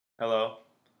Hello.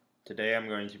 Today I'm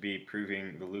going to be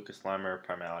proving the Lucas-Lehmer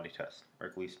Primality Test, or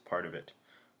at least part of it.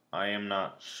 I am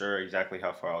not sure exactly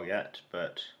how far I'll get,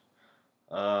 but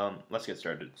let's get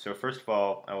started. So first of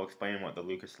all, I will explain what the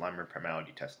Lucas-Lehmer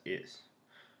Primality Test is.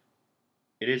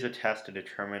 It is a test to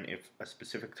determine if a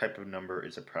specific type of number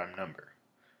is a prime number.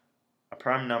 A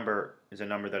prime number is a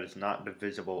number that is not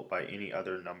divisible by any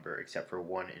other number except for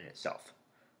 1 in itself.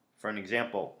 For an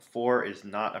example, 4 is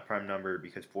not a prime number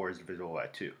because 4 is divisible by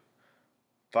 2.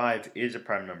 5 is a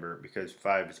prime number because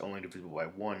 5 is only divisible by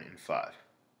 1 in 5.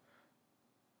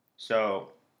 So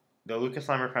the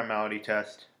Lucas-Lehmer primality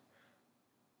test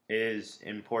is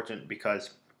important because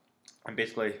it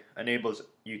basically enables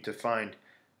you to find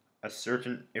a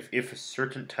certain if a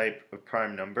certain type of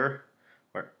prime number,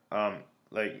 or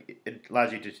like it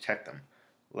allows you to detect them.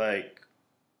 Like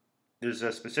there's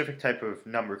a specific type of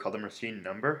number called a Mersenne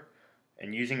number,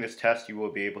 and using this test you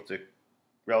will be able to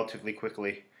relatively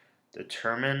quickly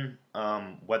determine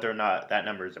whether or not that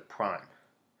number is a prime.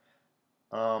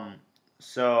 And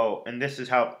this is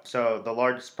how, the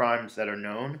largest primes that are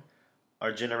known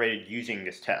are generated using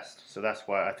this test. So that's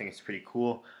why I think it's pretty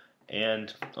cool.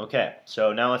 And okay,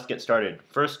 so now let's get started.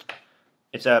 First,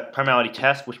 it's a primality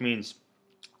test, which means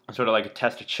sort of like a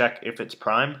test to check if it's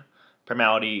prime.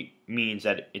 Primality means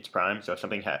that it's prime, so if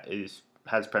something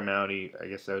has primality, I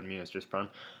guess that would mean it's just prime.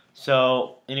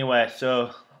 So anyway,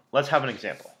 so let's have an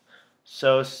example.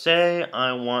 So say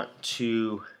I want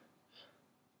to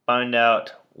find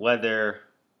out whether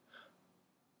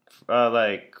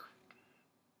like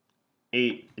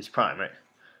 8 is prime, right?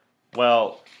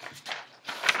 Well,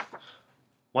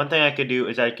 one thing I could do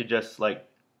is I could just like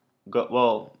go,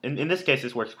 well, in this case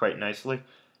this works quite nicely.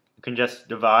 You can just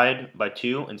divide by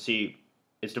 2 and see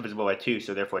it's divisible by 2,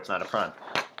 so therefore it's not a prime.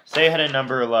 Say I had a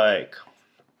number like,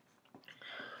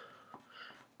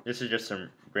 this is just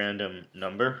some random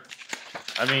number.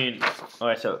 I mean,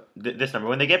 alright, so this number,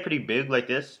 when they get pretty big like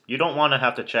this, you don't want to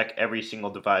have to check every single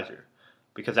divisor,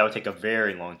 because that would take a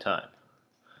very long time,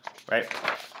 right?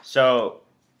 So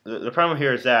the problem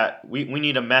here is that we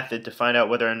need a method to find out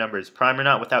whether a number is prime or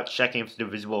not without checking if it's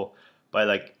divisible by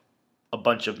like a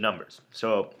bunch of numbers.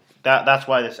 So that's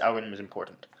why this algorithm is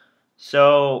important.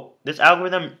 So this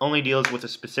algorithm only deals with a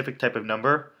specific type of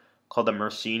number called a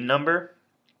Mersenne number.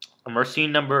 A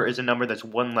Mersenne number is a number that's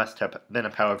 1 less than a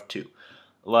power of 2.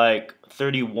 Like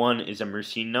 31 is a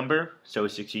Mersenne number, so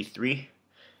is 63,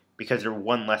 because they're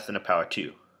 1 less than a power of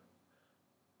 2.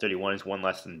 31 is 1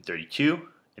 less than 32,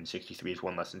 and 63 is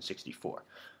 1 less than 64.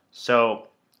 So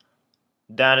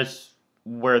that is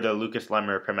where the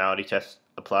Lucas-Lehmer primality test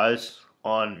applies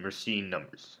on Mersenne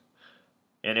numbers.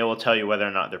 And it will tell you whether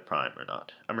or not they're prime or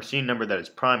not. A Mersenne number that is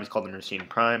prime is called a Mersenne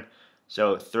prime.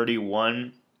 So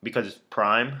 31, because it's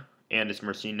prime and it's a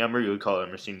Mersenne number, you would call it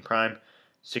a Mersenne prime.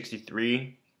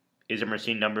 63 is a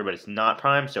Mersenne number, but it's not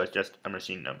prime, so it's just a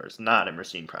Mersenne number. It's not a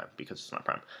Mersenne prime because it's not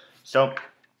prime. So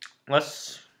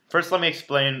first let me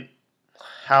explain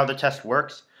how the test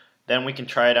works. Then we can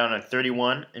try it out on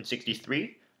 31 and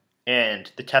 63,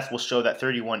 and the test will show that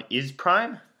 31 is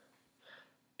prime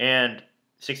and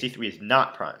 63 is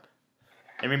not prime.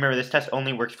 And remember, this test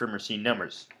only works for Mersenne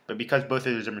numbers, but because both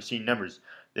of those are Mersenne numbers,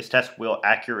 this test will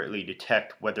accurately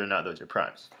detect whether or not those are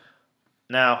primes.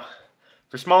 Now,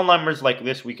 for small numbers like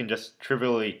this, we can just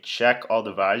trivially check all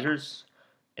divisors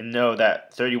and know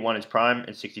that 31 is prime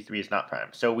and 63 is not prime.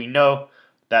 So we know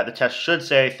that the test should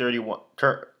say 31,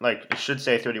 it should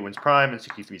say 31 is prime and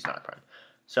 63 is not prime.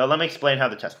 So let me explain how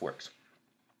the test works.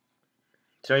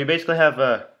 So you basically have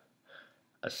a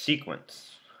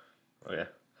sequence. Oh yeah.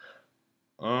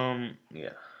 Yeah.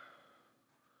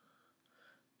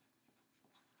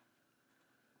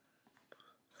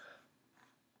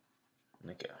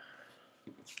 Okay.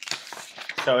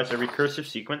 So it's a recursive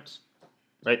sequence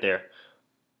right there.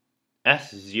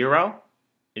 S0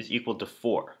 is equal to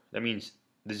 4. That means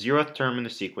the 0th term in the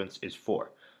sequence is 4.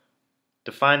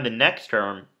 To find the next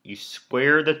term, you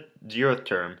square the 0th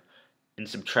term and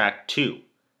subtract 2.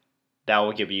 That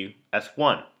will give you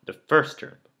S1, the first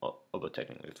term. Well, although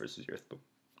technically the first is 0th, but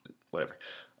whatever.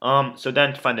 So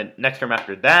then to find the next term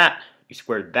after that, you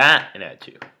square that and add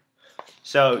 2.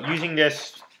 So using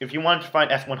this, if you wanted to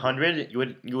find S100,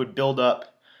 you would build up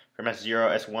from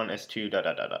S0, S1, S2, dot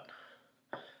dot dot dot.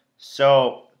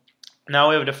 So now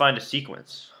we have defined a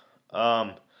sequence.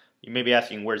 You may be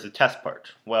asking, where's the test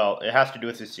part? Well, it has to do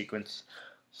with this sequence.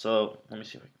 So let me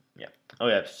see if yeah. Oh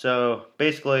yeah. So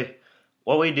basically,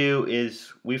 what we do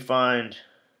is we find.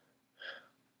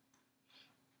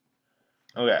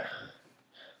 Okay.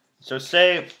 So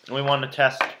say we want to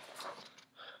test.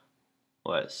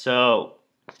 What? So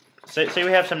say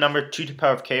we have some number 2 to the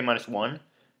power of k minus 1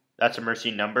 that's a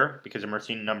Mercian number, because a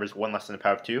Mercian number is 1 less than the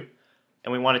power of 2.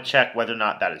 And we want to check whether or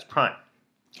not that is prime.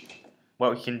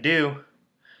 What we can do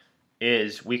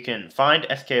is we can find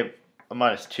sk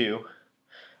minus 2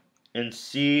 and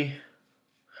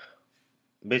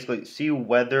basically see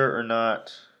whether or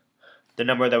not the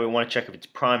number that we want to check if it's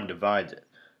prime divides it.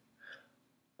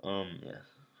 Yeah.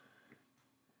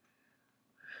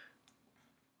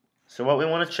 So what we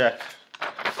want to check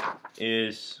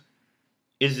is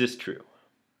this true?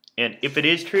 And if it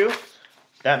is true,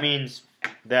 that means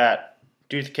that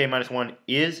 2 to the k minus 1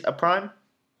 is a prime.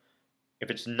 If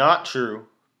it's not true,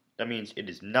 that means it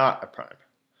is not a prime.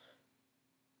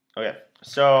 Okay,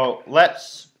 so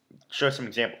let's show some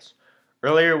examples.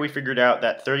 Earlier we figured out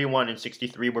that 31 and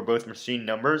 63 were both Mercian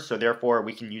numbers, so therefore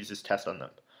we can use this test on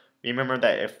them. Remember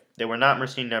that if they were not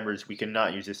Mercian numbers, we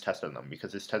cannot use this test on them,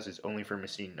 because this test is only for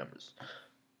Mercian numbers,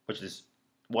 which is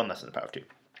 1 less than the power of 2.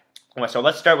 Okay, so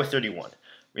let's start with 31.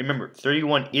 Remember,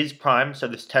 31 is prime, so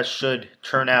this test should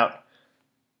turn out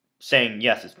saying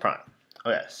yes, it's prime.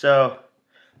 Okay, so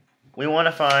we want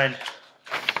to find,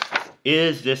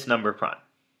 is this number prime?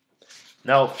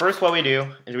 Now, first what we do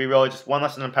is we roll just 1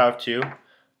 less than the power of 2,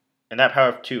 and that power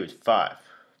of 2 is 5.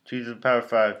 2 to the power of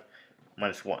 5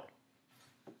 minus 1.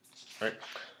 Right?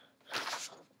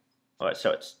 Alright,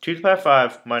 so it's 2 to the power of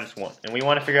 5 minus 1, and we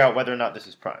want to figure out whether or not this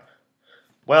is prime.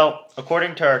 Well,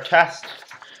 according to our test,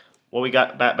 what we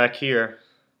got back here,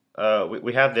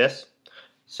 we have this.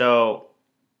 So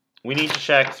we need to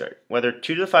check whether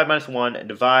 2 to the 5 minus 1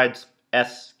 divides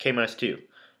sk minus 2.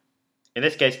 In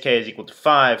this case, k is equal to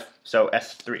 5, so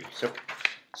s3.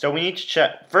 So we need to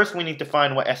check. First, we need to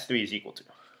find what s3 is equal to.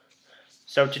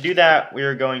 So to do that, we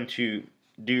are going to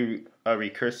do a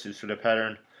recursive sort of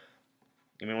pattern.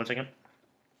 Give me 1 second.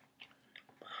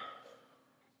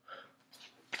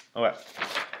 Okay.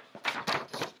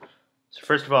 So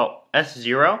first of all,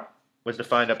 s0 was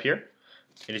defined up here.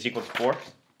 It is equal to 4.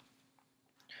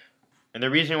 And the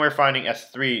reason we're finding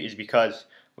s3 is because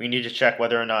we need to check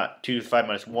whether or not 2 to the 5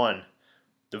 minus 1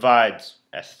 divides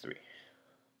s3.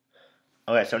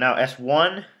 Okay, so now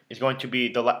s1 is going to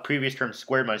be the previous term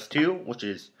squared minus 2, which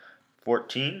is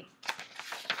 14.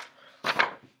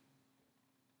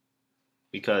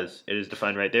 Because it is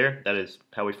defined right there. That is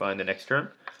how we find the next term.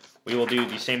 We will do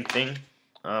the same thing.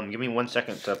 Give me 1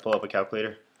 second to pull up a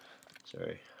calculator.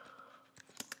 Sorry.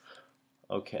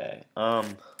 Okay.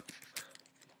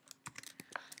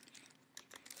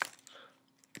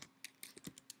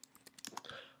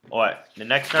 Alright, the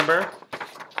next number.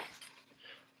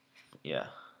 Yeah.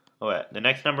 Alright, the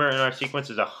next number in our sequence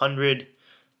is 100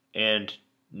 and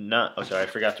not. Oh, sorry, I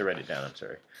forgot to write it down. I'm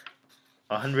sorry.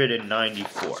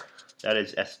 194. That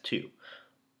is S2.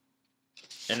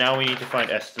 And now we need to find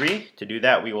S3. To do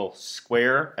that, we will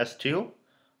square S2,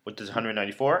 which is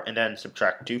 194, and then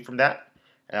subtract 2 from that,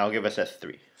 and that'll give us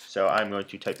S3. So I'm going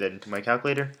to type that into my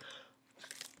calculator.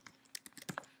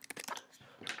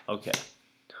 Okay.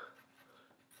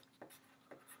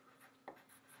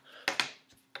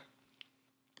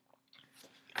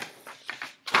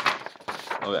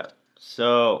 Okay,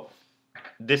 so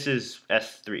this is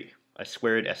S3. I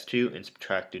squared S2 and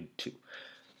subtracted 2.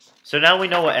 So now we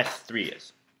know what S3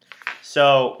 is.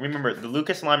 So remember, the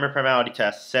Lucas-Lehmer Primality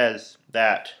Test says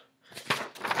that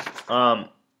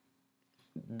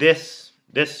this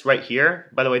right here,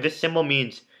 by the way, this symbol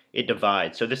means it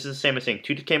divides. So this is the same as saying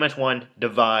 2 to the k minus 1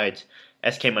 divides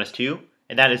sk minus 2,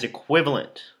 and that is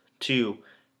equivalent to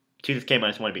 2 to the k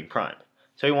minus 1 being prime.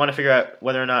 So we want to figure out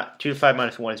whether or not 2 to the 5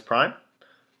 minus 1 is prime.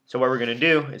 So what we're going to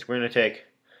do is we're going to take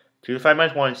 2 to the 5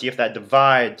 minus 1 and see if that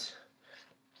divides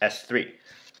S3,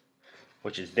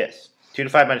 which is this. 2 to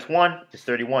the 5 minus 1 is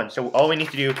 31. So all we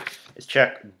need to do is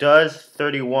check, does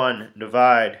 31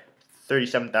 divide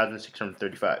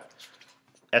 37,635?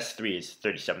 S3 is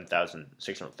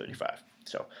 37,635.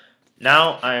 So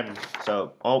now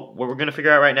what we're going to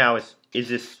figure out right now is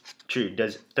this true?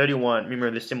 Does 31,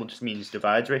 remember this symbol just means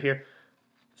divides right here,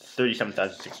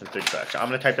 37,635. So I'm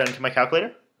going to type that into my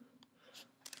calculator.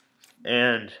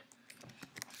 And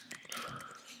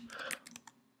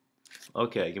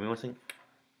okay, give me 1 second.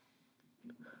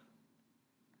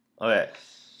 Okay,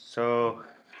 so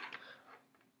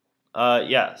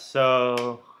yeah,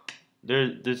 so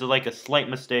there's like a slight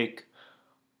mistake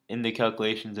in the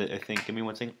calculations, I think. Give me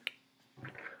 1 second.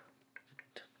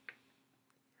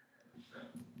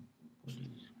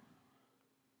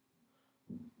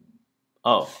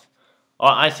 Oh,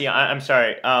 I see. I'm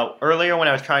sorry. Earlier when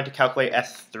I was trying to calculate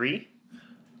S3,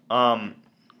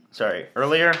 sorry.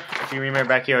 Earlier, if you remember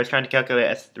back here, I was trying to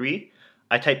calculate S3.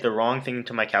 I typed the wrong thing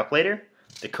into my calculator.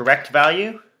 The correct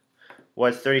value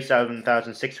was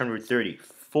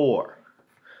 37,634.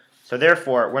 So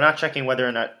therefore, we're not checking whether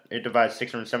or not it divides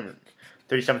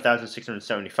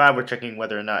 37,675. We're checking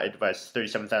whether or not it divides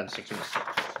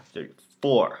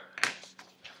 37,634.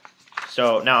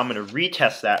 So now I'm going to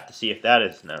retest that to see if that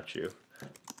is now true.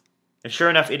 And sure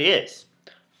enough, it is.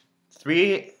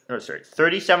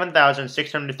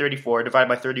 37,634 divided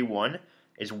by 31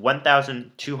 is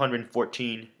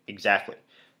 1,214 exactly.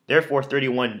 Therefore,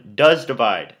 31 does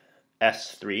divide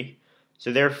S3.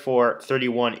 So therefore,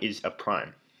 31 is a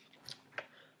prime.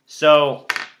 So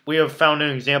we have found an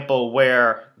example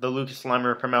where the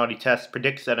Lucas-Lehmer Primality Test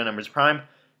predicts that a number is prime,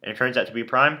 and it turns out to be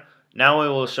prime. Now we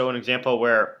will show an example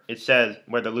where it says,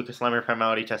 where the Lucas-Lehmer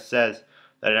Primality Test says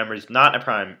that a number is not a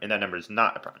prime, and that number is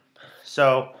not a prime.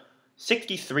 So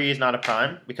 63 is not a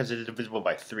prime because it is divisible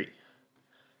by 3.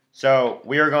 So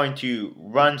we are going to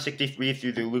run 63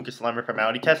 through the Lucas-Lehmer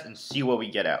Primality Test and see what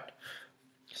we get out.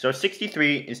 So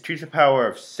 63 is 2 to the power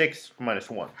of 6 minus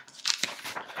 1.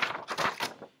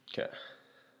 Okay,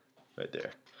 right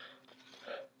there.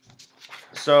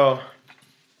 So,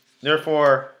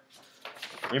 therefore,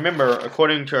 remember,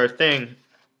 according to our thing,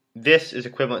 this is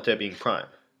equivalent to being prime.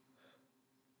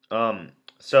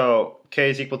 So k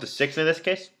is equal to 6 in this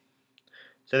case.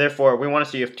 So therefore, we want to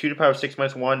see if 2 to the power of 6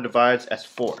 minus 1 divides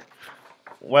S4.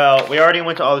 Well, we already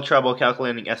went to all the trouble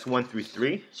calculating S1 through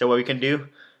 3. So what we can do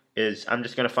is I'm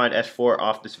just going to find S4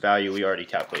 off this value we already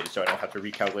calculated, so I don't have to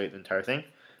recalculate the entire thing.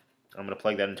 I'm going to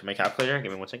plug that into my calculator.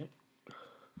 Give me 1 second.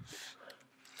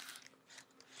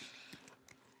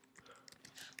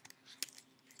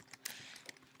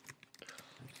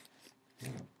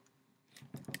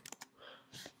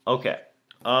 Okay.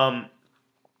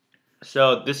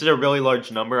 So this is a really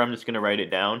large number. I'm just going to write it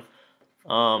down.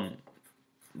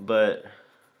 But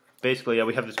basically, yeah,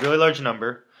 we have this really large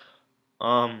number.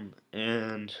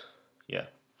 And yeah.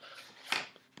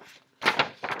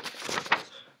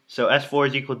 So S4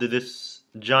 is equal to this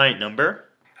giant number.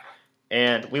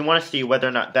 And we want to see whether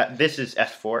or not that this is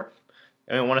S4.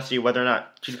 And we want to see whether or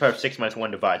not 2 to the power of 6 minus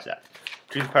 1 divides that.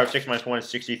 2 to the power of 6 minus 1 is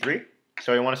 63.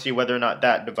 So we want to see whether or not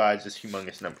that divides this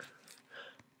humongous number.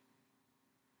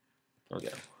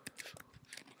 Okay.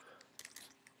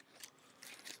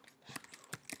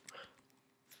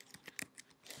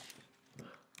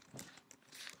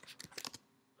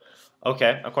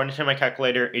 Okay, according to my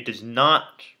calculator, it does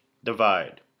not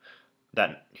divide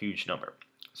that huge number.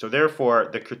 So therefore,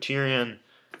 the criterion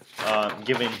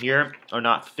given here are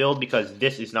not filled because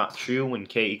this is not true when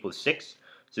k equals 6.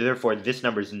 So therefore, this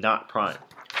number is not prime,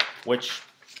 which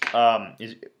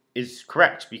is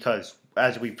correct because,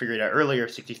 as we figured out earlier,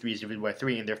 63 is divided by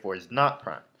 3 and therefore is not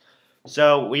prime.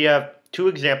 So we have two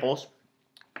examples.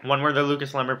 One where the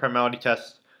Lucas-Lehmer Primality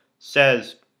Test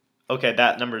says, okay,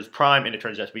 that number is prime, and it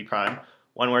turns out to be prime.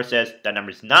 One where it says that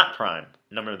number is not prime.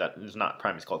 The number that is not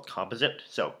prime is called composite.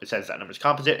 So it says that number is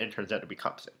composite, and it turns out to be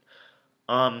composite.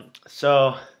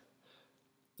 So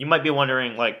you might be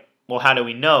wondering, like, well, how do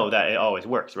we know that it always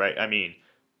works, right? I mean,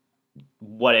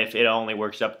 what if it only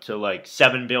works up to like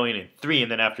 7 billion and 3,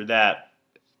 and then after that,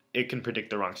 it can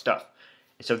predict the wrong stuff?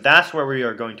 And so that's where we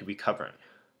are going to be covering.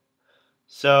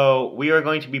 So we are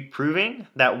going to be proving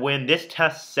that when this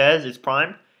test says it's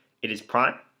prime, it is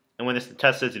prime. And when this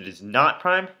test says it is not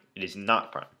prime, it is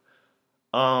not prime.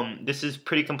 This is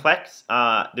pretty complex.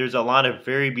 There's a lot of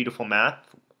very beautiful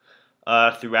math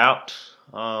throughout.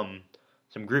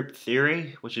 Some group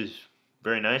theory, which is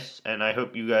very nice. And I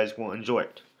hope you guys will enjoy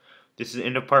it. This is the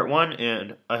end of part 1,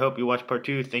 and I hope you watch part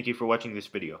 2. Thank you for watching this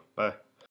video. Bye.